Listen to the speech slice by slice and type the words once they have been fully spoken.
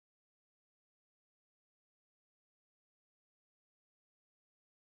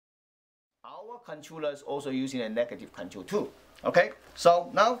Our controller is also using a negative control too. Okay,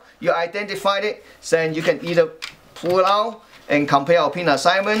 so now you identified it, then you can either pull it out and compare our pin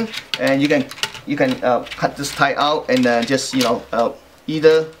assignment, and you can cut this tie out and just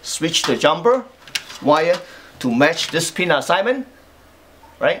either switch the jumper wire to match this pin assignment,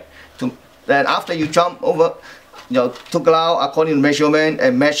 right? Then after you jump over, took it out according to measurement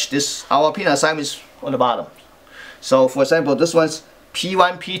and match this our pin assignments on the bottom. So for example, this one's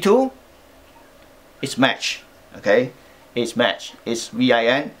P1, P2. It's match, okay? It's match. It's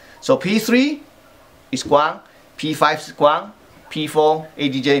VIN. So P3 is ground, P5 is ground, P4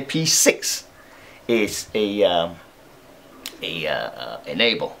 ADJ, P6 is a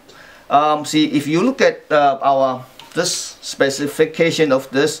enable. See, if you look at this specification of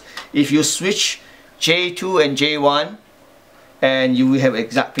this, if you switch J2 and J1, and you will have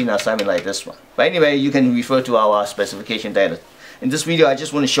exact pin assignment like this one. But anyway, you can refer to our specification data. In this video, I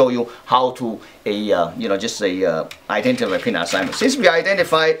just want to show you how to identify pin assignment. Since we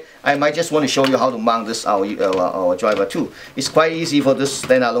identified, I might just want to show you how to mount this our driver too. It's quite easy for this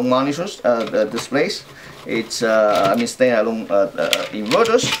standalone monitors displays. It's standalone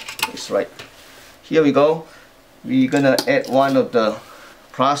inverters. It's right here. We go. We're gonna add one of the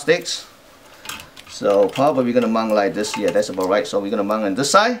plastics. So probably we're gonna mount like this. Yeah, that's about right. So we're gonna mount on this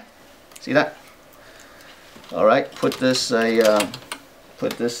side. See that? All right. Put this a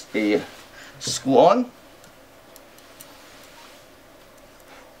screw on.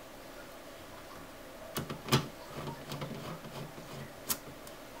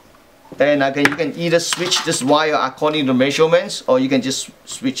 And again, you can either switch this wire according to measurements, or you can just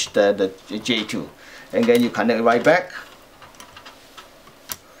switch the J2, and then you connect it right back.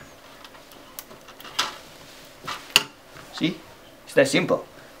 See, it's that simple.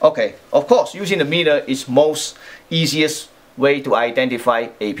 Okay, of course, using the meter is most easiest way to identify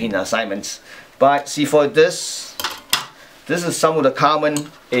a pin assignments. But see, for this is some of the common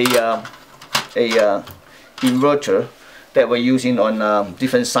inverter that we're using on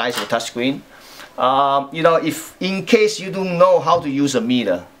different size of touchscreen. If in case you don't know how to use a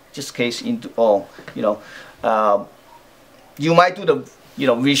meter, just case into you might do the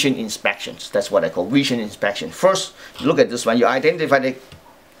vision inspections. That's what I call vision inspection. First, look at this one. You identify the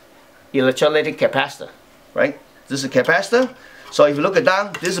electrolytic capacitor, right? This is a capacitor. So if you look it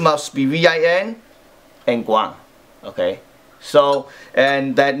down, this must be VIN and ground. Okay. So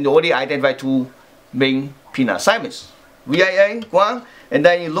and then you already identify two main pin assignments. VIN, ground, and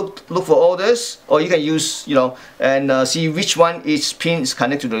then you look for all this, or you can use and see which one each pin is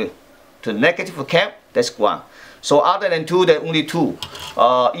connected to the negative cap. That's ground. So other than two, there are only two,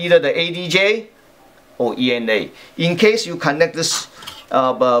 either the ADJ or ENA. In case you connect this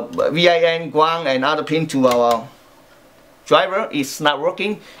VIN, ground, and other pin to our driver, it's not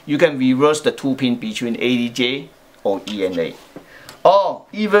working, you can reverse the two pin between ADJ or ENA. Or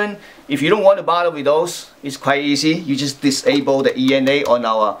even if you don't want to bother with those, it's quite easy. You just disable the ENA on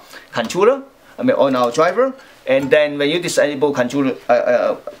our controller, on our driver, and then when you disable controller,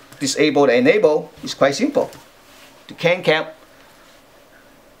 disable the enable, it's quite simple. The CAN cap,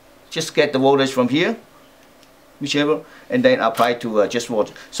 just get the voltage from here, whichever, and then apply to just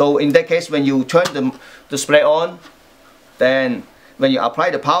voltage. So in that case, when you turn the display on, then when you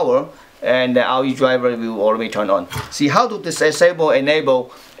apply the power, and our driver will already turn on. See how to disable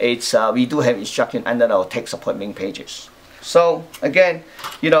enable? It's we do have instruction under our tech support main pages. So again,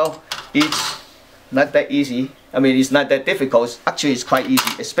 it's not that easy. It's not that difficult. Actually, it's quite easy,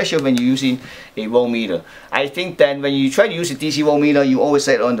 especially when you're using a voltmeter. I think that when you try to use a DC voltmeter, you always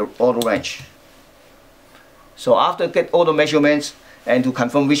set on the auto range. So after get all the measurements and to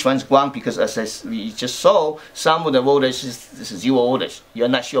confirm which one's ground, because as we just saw, some of the voltage is 0 voltage. You're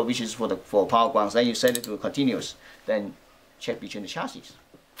not sure which is for power grounds. Then you set it to continuous. Then check between the chassis.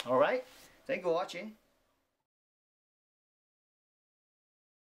 All right. Thank you for watching.